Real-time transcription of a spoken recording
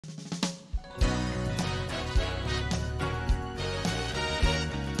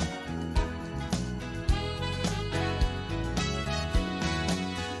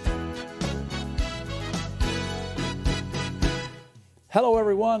Hello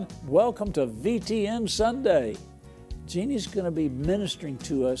everyone, welcome to VTN Sunday. Jeannie's going to be ministering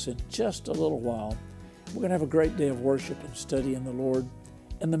to us in just a little while. We're going to have a great day of worship and study in the Lord.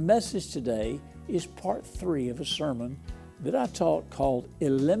 And the message today is part 3 of a sermon that I taught called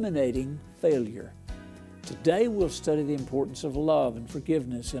Eliminating Failure. Today we'll study the importance of love and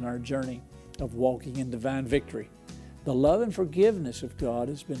forgiveness in our journey of walking in divine victory. The love and forgiveness of God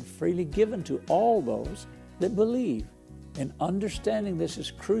has been freely given to all those that believe. And understanding this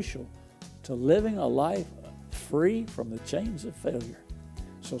is crucial to living a life free from the chains of failure.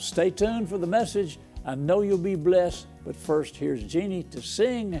 So stay tuned for the message. I know you'll be blessed, but first here's Jeannie to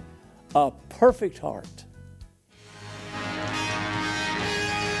sing A Perfect Heart.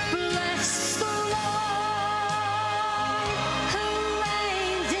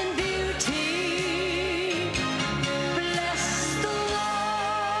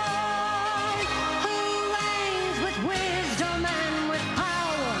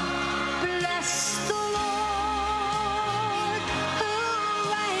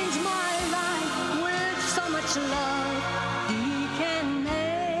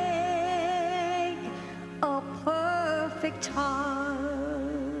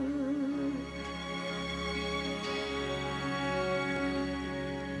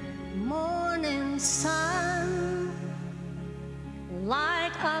 Morning sun,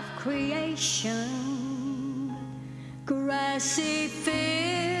 light of creation, grassy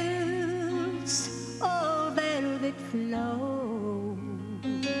fields, oh velvet flow,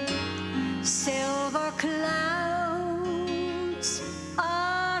 silver clouds,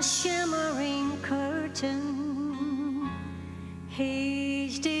 a shimmering curtain.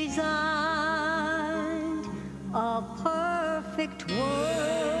 He's designed a perfect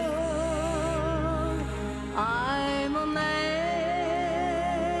world. I'm amazed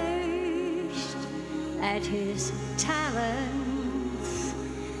at His talents,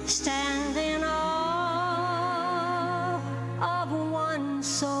 stand in awe of one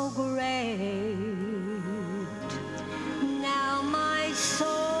so great. Now my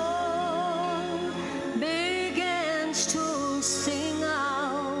soul begins to sing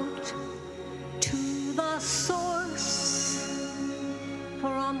out to the source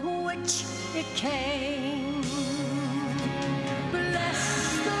from which it came.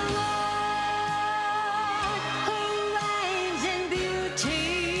 Bless the Lord who reigns in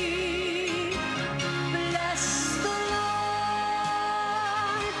beauty. Bless the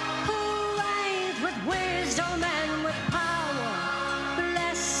Lord who reigns with wisdom and with power.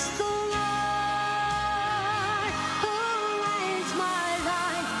 Bless the Lord who reigns my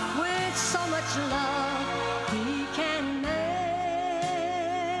life with so much love. He can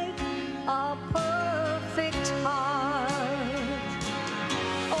make a perfect heart.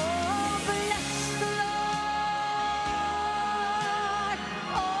 Oh, bless the Lord,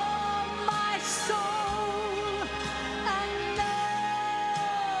 oh my soul, and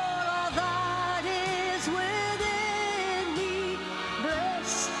all that is within me.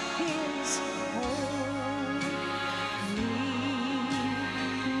 Bless His holy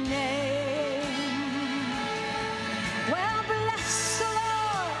name. Well, bless the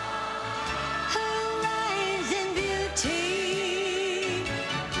Lord who reigns in beauty.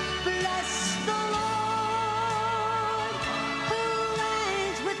 Bless the Lord who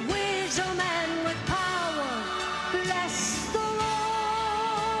reigns with wisdom and with power. Bless the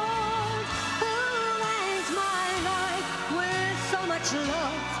Lord who reigns my life with so much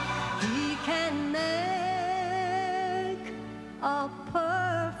love. He can make a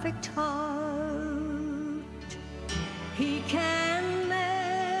perfect heart. He can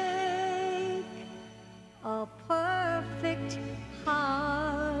make a perfect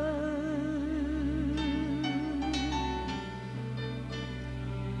heart.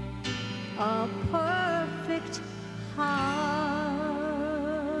 A perfect heart.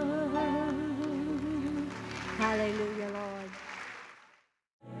 Hallelujah, Lord.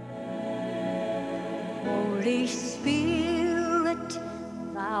 Holy Spirit,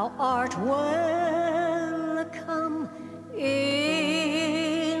 Thou art welcome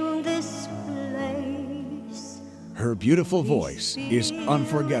in this place. Her beautiful voice is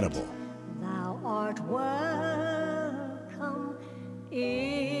unforgettable. Thou art welcome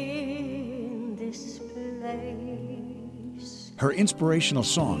in this place. Her inspirational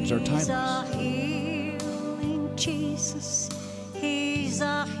songs are He's timeless. a healing Jesus. He's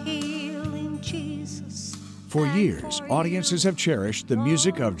a healing Jesus. For years, audiences have cherished the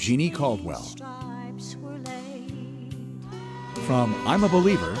music of Jeanne Caldwell. Stripes were laid. From I'm a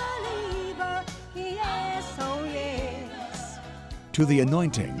Believer Believer, yes, oh yes. to The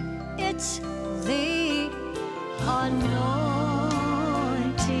Anointing, It's the anointing.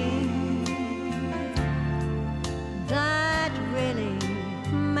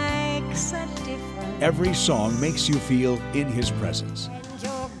 Every song makes you feel in His presence. Stand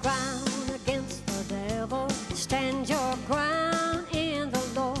your ground against the devil. Stand your ground in the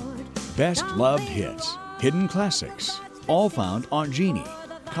Lord. Best loved hits, hidden classics, all found on Jeanne,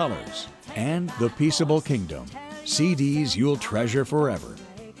 Colors, and The Peaceable Kingdom. CDs you'll treasure forever.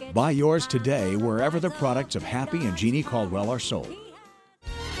 Buy yours today wherever the products of Happy and Jeanne Caldwell are sold.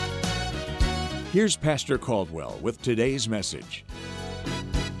 Here's Pastor Caldwell with today's message.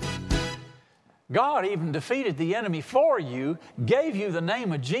 God even defeated the enemy for you, gave you the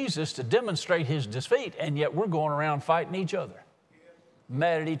name of Jesus to demonstrate His defeat, and yet we're going around fighting each other.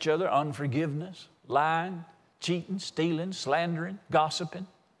 Mad at each other, unforgiveness, lying, cheating, stealing, slandering, gossiping.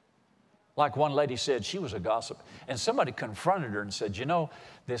 Like one lady said, she was a gossip, and somebody confronted her and said, you know,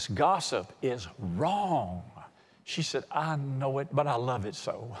 this gossip is wrong. She said, I know it, but I love it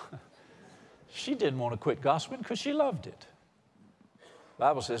so. She didn't want to quit gossiping because she loved it. The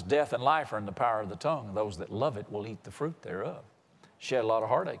Bible says death and life are in the power of the tongue, and those that love it will eat the fruit thereof. She had a lot of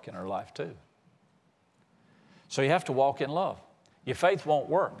heartache in her life too. So you have to walk in love. Your faith won't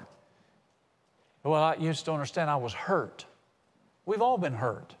work. Well, you just don't understand, I was hurt. We've all been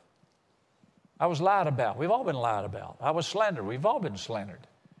hurt. I was lied about. We've all been lied about. I was slandered. We've all been slandered.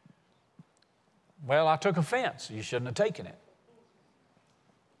 Well, I took offense. You shouldn't have taken it.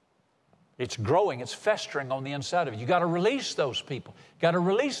 It's growing. It's festering on the inside of you. You got to release those people. You got to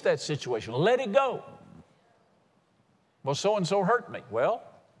release that situation. Let it go. Well, so-and-so hurt me. Well,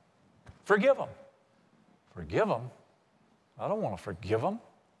 forgive them. Forgive them? I don't want to forgive them.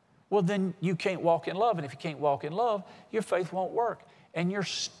 Well, then you can't walk in love. And if you can't walk in love, your faith won't work. And you're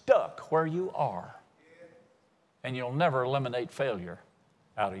stuck where you are. And you'll never eliminate failure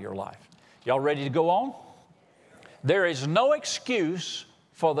out of your life. Y'all ready to go on? There is no excuse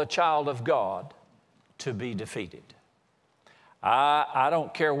for the child of God to be defeated. I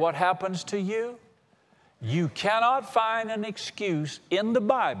don't care what happens to you. You cannot find an excuse in the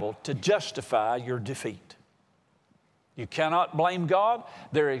Bible to justify your defeat. You cannot blame God.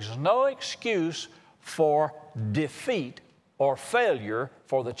 There is no excuse for defeat or failure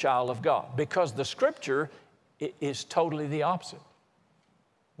for the child of God, because the Scripture is totally the opposite.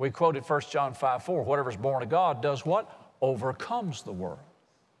 We quoted 1 John 5:4, whatever's born of God does what? Overcomes the world.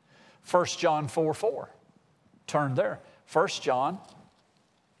 1 John 4:4, turn there. 1 John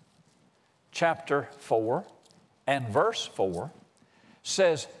chapter 4 and verse 4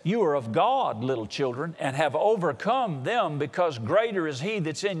 says, you are of God, little children, and have overcome them, because greater is He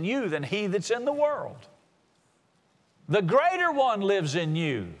that's in you than he that's in the world. The greater one lives in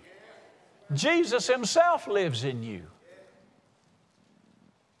you. Jesus Himself lives in you.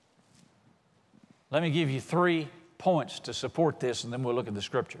 Let me give you 3 points to support this, and then we'll look at the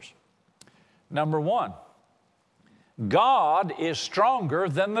Scriptures. Number 1, God is stronger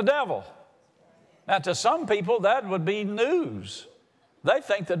than the devil. Now, to some people, that would be news. They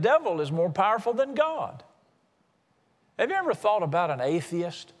think the devil is more powerful than God. Have you ever thought about an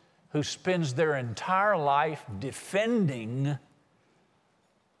atheist who spends their entire life defending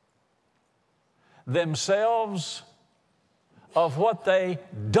themselves of what they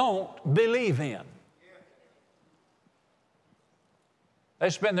don't believe in? They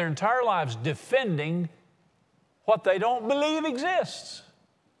spend their entire lives defending what they don't believe exists.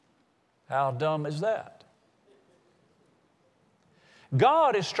 How dumb is that?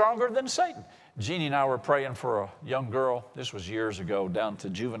 God is stronger than Satan. Jeannie and I were praying for a young girl. This was years ago, down to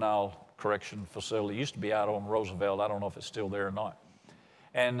juvenile correction facility. It used to be out on Roosevelt. I don't know if it's still there or not.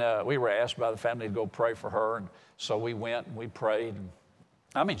 And we were asked by the family to go pray for her. And so we went and we prayed. And,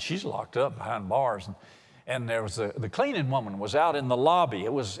 I mean, she's locked up behind bars. And there was the cleaning woman was out in the lobby.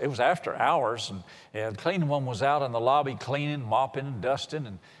 It was after hours. And the cleaning woman was out in the lobby cleaning, mopping, and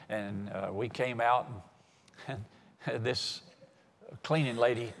dusting. And we came out. And this cleaning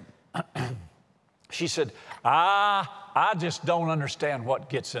lady, she said, I just don't understand what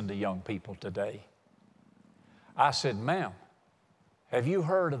gets into young people today. I said, ma'am, have you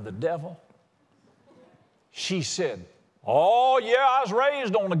heard of the devil? She said, oh, yeah, I was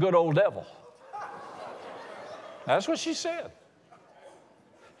raised on the good old devil. That's what she said.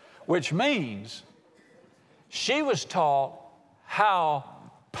 Which means she was taught how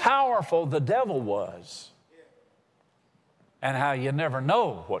powerful the devil was and how you never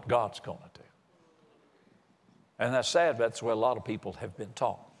know what God's going to do. And that's sad, but that's what a lot of people have been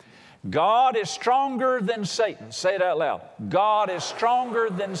taught. God is stronger than Satan. Say it out loud. God is stronger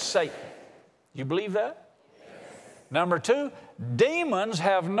than Satan. You believe that? Yes. Number 2, demons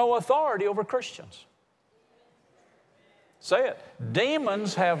have no authority over Christians. Say it.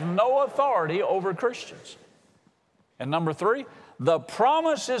 Demons have no authority over Christians. And number 3, The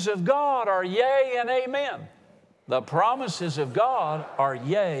promises of God are yea and amen. The promises of God are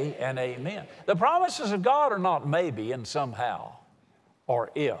yea and amen. The promises of God are not maybe and somehow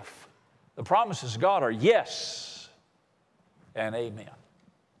or if. The promises of God are yes and amen.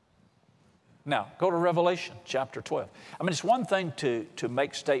 Now, go to Revelation chapter 12. I mean, it's one thing to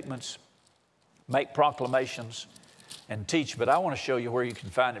make statements, make proclamations, and teach, but I want to show you where you can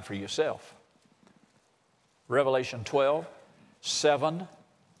find it for yourself. Revelation 12, 7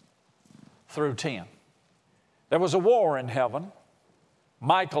 through 10. There was a war in heaven.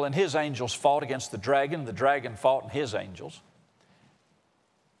 Michael and his angels fought against the dragon. The dragon fought and his angels.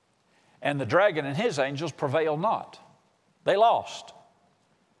 And the dragon and his angels prevailed not. They lost.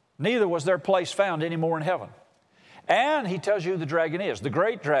 Neither was their place found anymore in heaven. And he tells you who the dragon is. The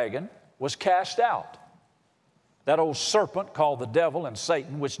great dragon was cast out. That old serpent called the devil and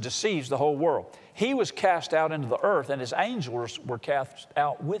Satan, which deceives the whole world. He was cast out into the earth, and his angels were cast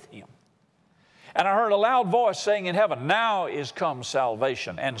out with him. And I heard a loud voice saying in heaven, now is come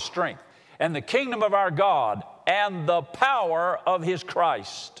salvation and strength, and the kingdom of our God, and the power of his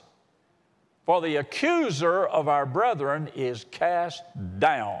Christ. For the accuser of our brethren is cast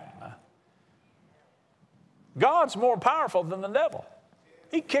down. God's more powerful than the devil.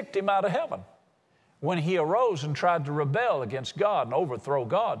 He kicked him out of heaven. When he arose and tried to rebel against God and overthrow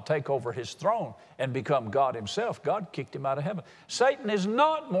God, take over his throne and become God himself, God kicked him out of heaven. Satan is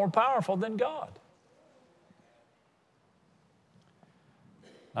not more powerful than God.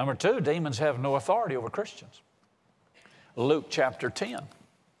 Number two, demons have no authority over Christians. Luke chapter 10.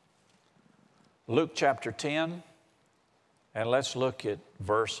 Luke chapter 10, and let's look at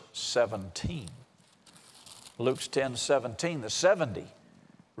verse 17. Luke's 10, 17, the 70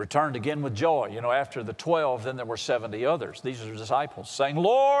 returned again with joy. You know, after the 12, then there were 70 others. These are disciples saying,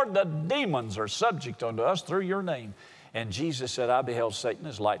 Lord, the demons are subject unto us through your name. And Jesus said, I beheld Satan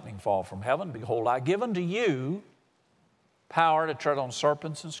as lightning fall from heaven. Behold, I give unto you power to tread on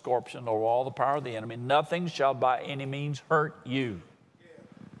serpents and scorpions over all the power of the enemy. Nothing shall by any means hurt you.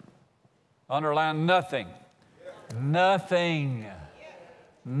 Underline nothing. Nothing.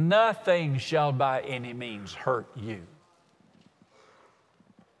 Nothing shall by any means hurt you.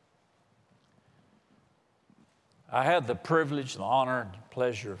 I had the privilege, the honor, and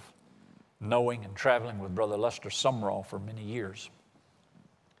pleasure of knowing and traveling with Brother Lester Sumrall for many years.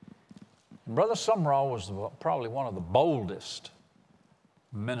 And Brother Sumrall was probably one of the boldest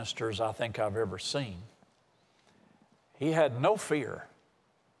ministers I think I've ever seen. He had no fear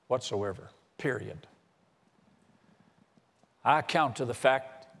whatsoever, period. I account to the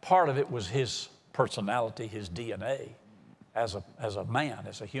fact part of it was his personality, his DNA as a man,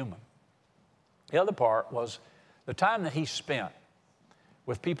 as a human. The other part was the time that he spent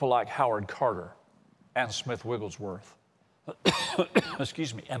with people like Howard Carter and Smith Wigglesworth,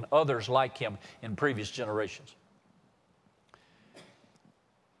 excuse me, and others like him in previous generations.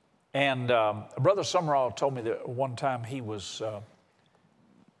 And Brother Sumrall told me that one time he was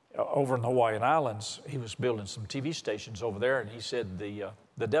over in the Hawaiian Islands. He was building some TV stations over there, and he said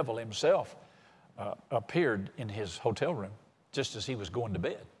the devil himself appeared in his hotel room just as he was going to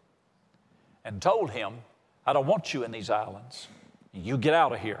bed and told him, I don't want you in these islands. You get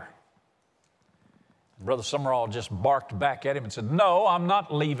out of here. And Brother Sumrall just barked back at him and said, no, I'm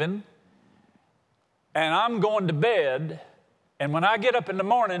not leaving, and I'm going to bed, and when I get up in the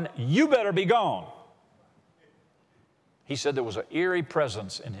morning, you better be gone. He said there was an eerie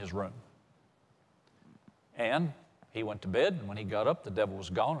presence in his room. And he went to bed, and when he got up, the devil was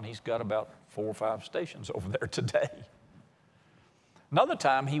gone, and he's got about 4 or 5 stations over there today. Another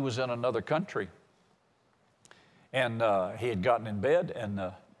time, he was in another country, and he had gotten in bed,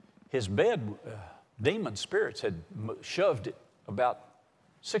 and his bed, demon spirits had shoved it about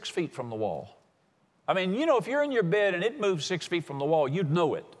 6 feet from the wall. I mean, you know, if you're in your bed and it moves 6 feet from the wall, you'd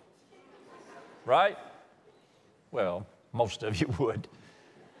know it, right? Well, most of you would.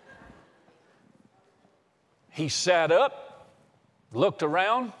 He sat up, looked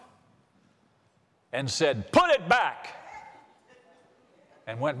around, and said, put it back,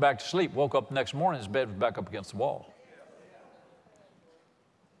 and went back to sleep. Woke up the next morning, his bed was back up against the wall.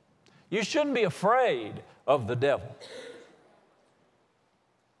 You shouldn't be afraid of the devil.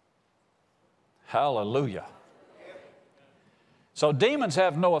 Hallelujah. So demons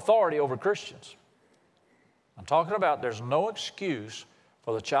have no authority over Christians. I'm talking about there's no excuse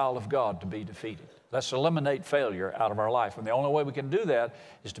for the child of God to be defeated. Let's eliminate failure out of our life. And the only way we can do that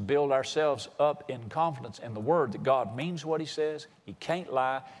is to build ourselves up in confidence in the Word that God means what He says, He can't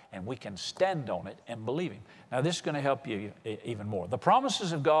lie, and we can stand on it and believe Him. Now, this is going to help you even more. The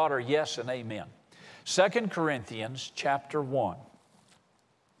promises of God are yes and amen. 2 Corinthians chapter 1.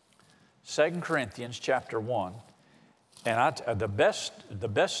 2 Corinthians chapter 1. And the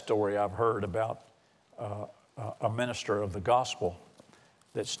best story I've heard about a minister of the gospel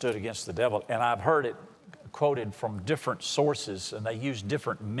that stood against the devil, and I've heard it quoted from different sources, and they use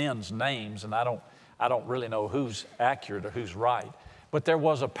different men's names, and I don't really know who's accurate or who's right. But there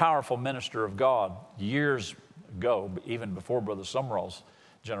was a powerful minister of God years ago, even before Brother Summerall's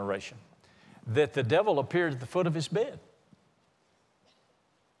generation, that the devil appeared at the foot of his bed.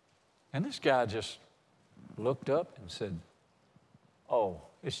 And this guy just looked up and said, "Oh,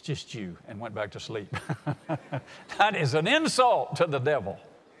 it's just you," and went back to sleep. That is an insult to the devil.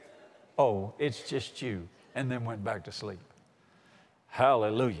 "Oh, it's just you," and then went back to sleep.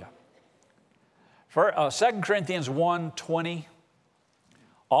 Hallelujah. For 2 Corinthians 1:20,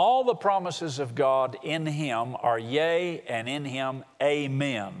 all the promises of God in him are yea, and in him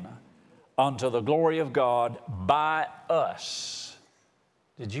amen, unto the glory of God by us.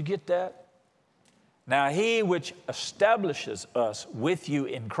 Did you get that? Now he which establishes us with you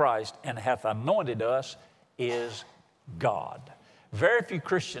in Christ and hath anointed us is God. Very few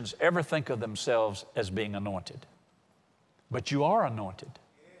Christians ever think of themselves as being anointed. But you are anointed.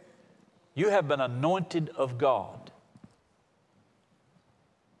 You have been anointed of God.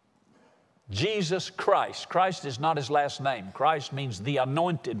 Jesus Christ. Christ is not his last name. Christ means the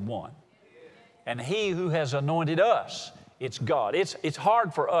anointed one. And he who has anointed us, it's God. It's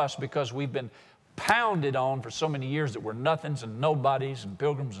hard for us because we've been pounded on for so many years that we're nothings and nobodies and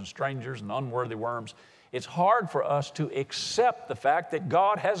pilgrims and strangers and unworthy worms. It's hard for us to accept the fact that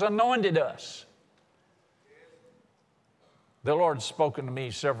God has anointed us. The Lord's spoken to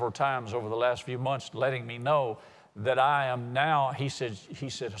me several times over the last few months, letting me know that I am now, he said,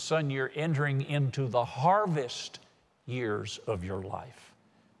 "Son, you're entering into the harvest years of your life."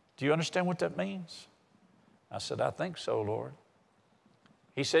 Do you understand what that means? I said, "I think so, Lord."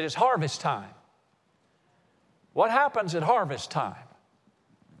 He said, "It's harvest time." What happens at harvest time?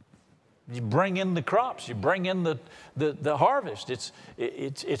 You bring in the crops. You bring in the harvest.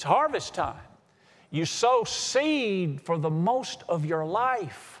 It's harvest time. You sow seed for the most of your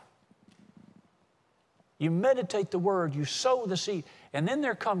life. You meditate the word. You sow the seed. And then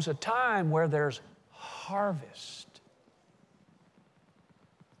there comes a time where there's harvest.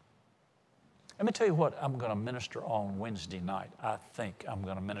 Let me tell you what I'm going to minister on Wednesday night. I think I'm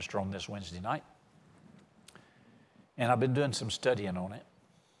going to minister on this Wednesday night. And I've been doing some studying on it,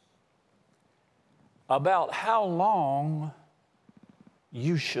 about how long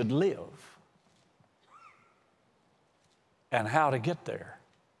you should live and how to get there.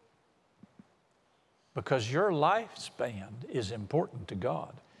 Because your lifespan is important to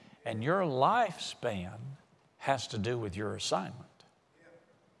God, and your lifespan has to do with your assignment.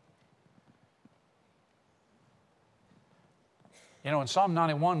 You know, in Psalm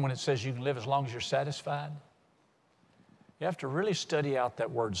 91, when it says you can live as long as you're satisfied, you have to really study out that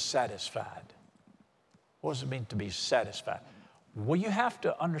word satisfied. What does it mean to be satisfied? Well, you have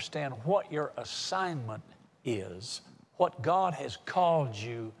to understand what your assignment is, what God has called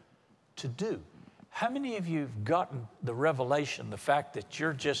you to do. How many of you have gotten the revelation, the fact that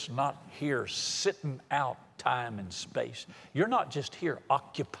you're just not here sitting out time and space? You're not just here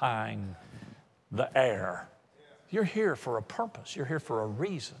occupying the air. You're here for a purpose. You're here for a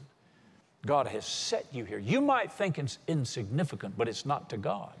reason. God has set you here. You might think it's insignificant, but it's not to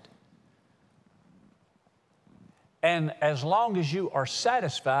God. And as long as you are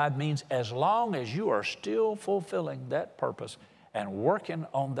satisfied means as long as you are still fulfilling that purpose and working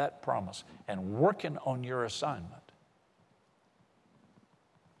on that promise and working on your assignment.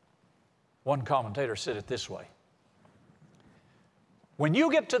 One commentator said it this way: when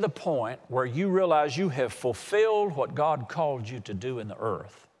you get to the point where you realize you have fulfilled what God called you to do in the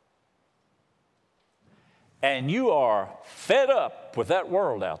earth, and you are fed up with that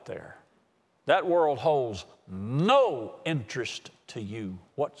world out there, that world holds no interest to you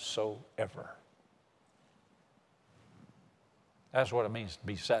whatsoever. That's what it means to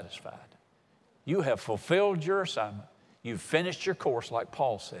be satisfied. You have fulfilled your assignment. You've finished your course, like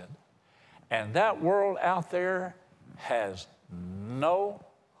Paul said. And that world out there has no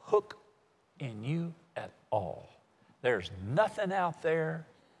hook in you at all. There's nothing out there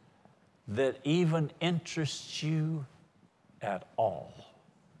that even interests you at all.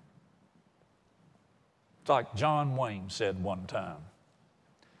 It's like John Wayne said one time,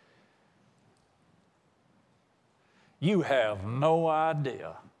 "You have no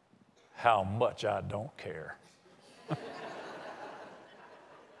idea how much I don't care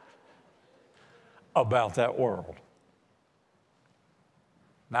about that world."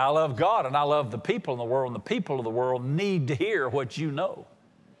 Now, I love God and I love the people in the world, and the people of the world need to hear what you know.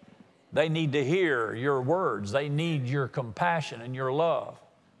 They need to hear your words. They need your compassion and your love.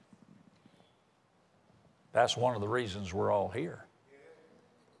 That's one of the reasons we're all here.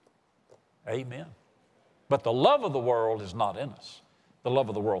 Amen. But the love of the world is not in us, the love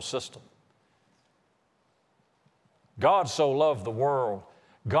of the world system. God so loved the world,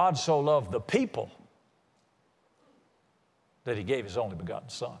 God so loved the people that He gave His only begotten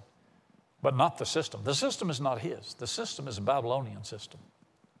Son. But not the system. The system is not His. The system is a Babylonian system.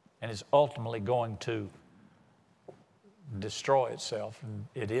 And it's ultimately going to destroy itself. And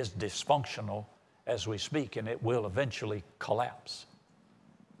it is dysfunctional as we speak, and it will eventually collapse.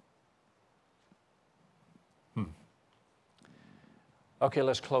 Okay,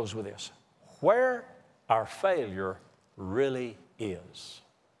 let's close with this. Where our failure really is.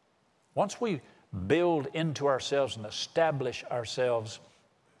 Once we build into ourselves and establish ourselves,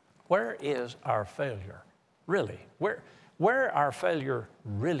 where is our failure really? Where our failure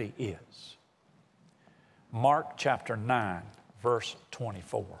really is. Mark chapter 9, verse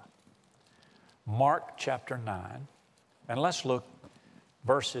 24. Mark chapter 9, and let's look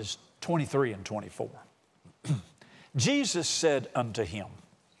verses 23 and 24. Jesus said unto him,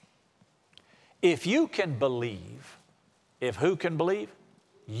 if you can believe, if who can believe?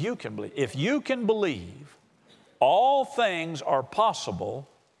 You can believe. If you can believe, all things are possible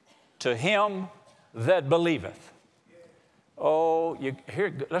to him that believeth. Oh,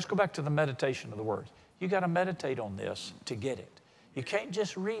 here, let's go back to the meditation of the words. You got to meditate on this to get it. You can't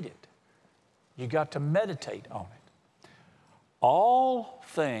just read it. You got to meditate on it. All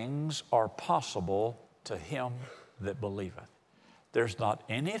things are possible to him that believeth. There's not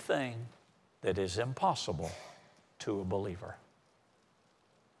anything that is impossible to a believer.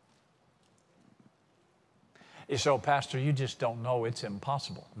 You say, oh, Pastor, you just don't know it's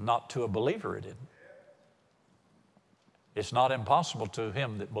impossible. Not to a believer it isn't. It's not impossible to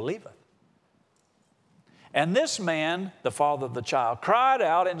him that believeth. And this man, the father of the child, cried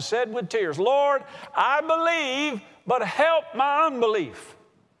out and said with tears, Lord, I believe, but help my unbelief.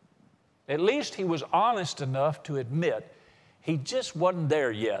 At least he was honest enough to admit he just wasn't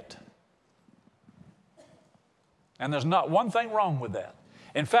there yet. And there's not one thing wrong with that.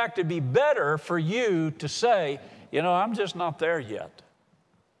 In fact, it'd be better for you to say, you know, I'm just not there yet,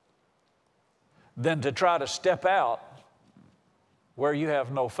 than to try to step out where you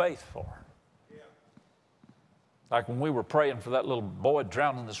have no faith for. Yeah. Like when we were praying for that little boy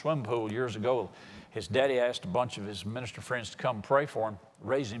drowned in the swimming pool years ago, his daddy asked a bunch of his minister friends to come pray for him,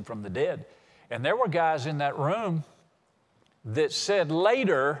 raise him from the dead. And there were guys in that room that said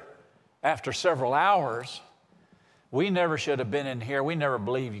later, after several hours, we never should have been in here. We never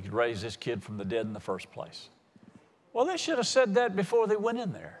believed you could raise this kid from the dead in the first place. Well, they should have said that before they went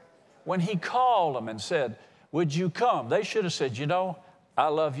in there. When he called them and said, would you come? They should have said, you know, I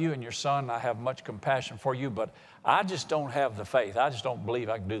love you and your son. I have much compassion for you, but I just don't have the faith. I just don't believe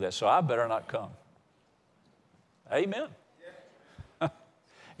I can do that, so I better not come. Amen. Yeah.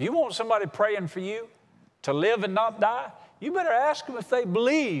 If you want somebody praying for you to live and not die, you better ask them if they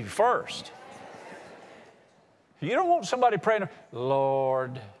believe first. You don't want somebody praying,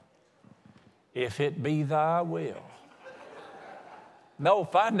 Lord, if it be thy will. No,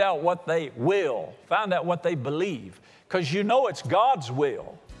 find out what they will. Find out what they believe, because you know it's God's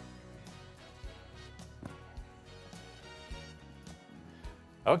will.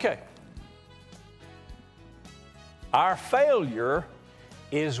 Okay. Our failure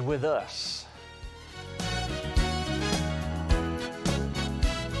is with us.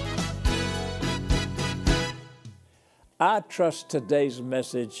 I trust today's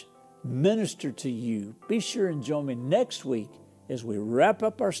message ministered to you. Be sure and join me next week as we wrap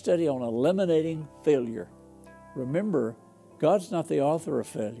up our study on eliminating failure. Remember, God's not the author of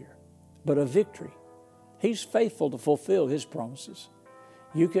failure, but of victory. He's faithful to fulfill His promises.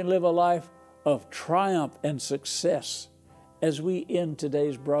 You can live a life of triumph and success. As we end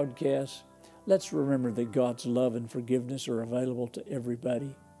today's broadcast, let's remember that God's love and forgiveness are available to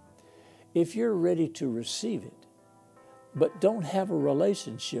everybody. If you're ready to receive it, but don't have a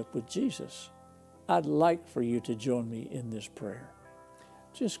relationship with Jesus, I'd like for you to join me in this prayer.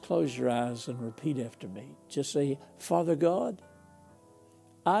 Just close your eyes and repeat after me. Just say, Father God,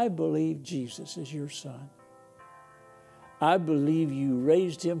 I believe Jesus is your Son. I believe you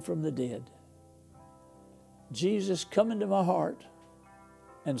raised Him from the dead. Jesus, come into my heart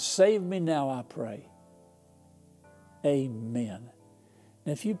and save me now, I pray. Amen.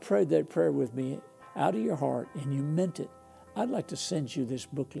 Now, if you prayed that prayer with me out of your heart and you meant it, I'd like to send you this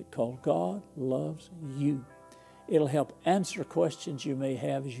booklet called God Loves You. It'll help answer questions you may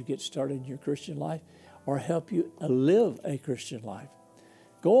have as you get started in your Christian life, or help you live a Christian life.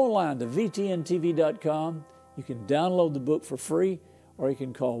 Go online to VTNTV.com. You can download the book for free, or you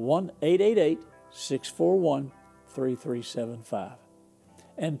can call 1-888-641-3375.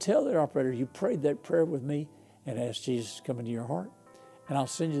 And tell the operator you prayed that prayer with me and asked Jesus to come into your heart. And I'll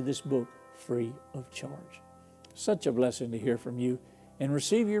send you this book free of charge. Such a blessing to hear from you and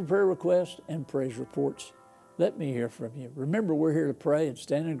receive your prayer requests and praise reports. Let me hear from you. Remember, we're here to pray and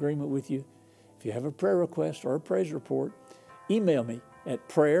stand in agreement with you. If you have a prayer request or a praise report, email me at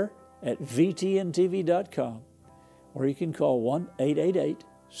prayer@vtntv.com, or you can call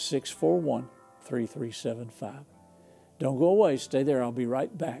 1-888-641-3375. Don't go away. Stay there. I'll be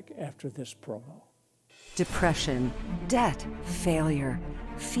right back after this promo. Depression, debt, failure,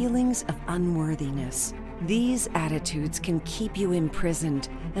 feelings of unworthiness. These attitudes can keep you imprisoned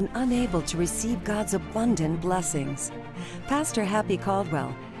and unable to receive God's abundant blessings. Pastor Happy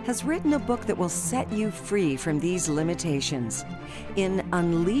Caldwell has written a book that will set you free from these limitations. In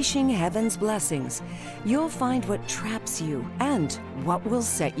Unleashing Heaven's Blessings, you'll find what traps you and what will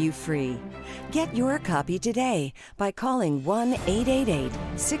set you free. Get your copy today by calling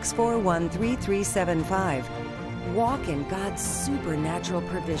 1-888-641-3375. Walk in God's supernatural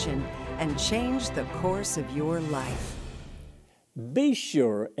provision and change the course of your life. Be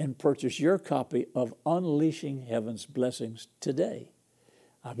sure and purchase your copy of Unleashing Heaven's Blessings today.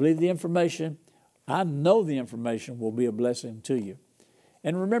 I believe I know the information will be a blessing to you.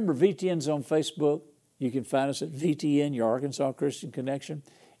 And remember, VTN's on Facebook. You can find us at VTN, your Arkansas Christian Connection.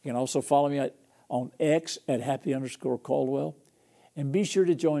 You can also follow me on X at Happy_Caldwell. And be sure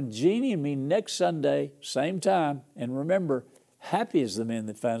to join Jeannie and me next Sunday, same time. And remember, happy is the man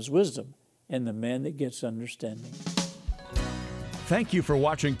that finds wisdom and the man that gets understanding. Thank you for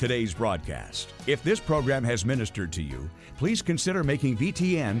watching today's broadcast. If this program has ministered to you, please consider making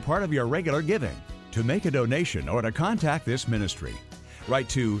VTN part of your regular giving. To make a donation or to contact this ministry, write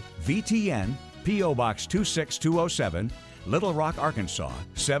to VTN, P.O. Box 26207, Little Rock, Arkansas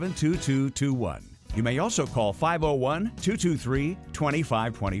 72221. You may also call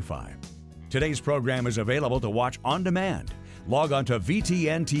 501-223-2525. Today's program is available to watch on demand. Log on to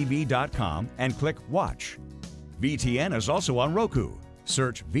VTNTV.com and click Watch. VTN is also on Roku.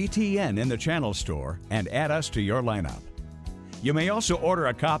 Search VTN in the channel store and add us to your lineup. You may also order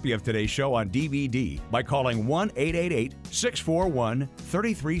a copy of today's show on DVD by calling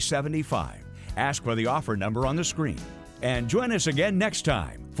 1-888-641-3375. Ask for the offer number on the screen. And join us again next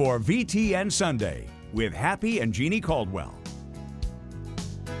time for VTN Sunday with Happy and Jeanne Caldwell.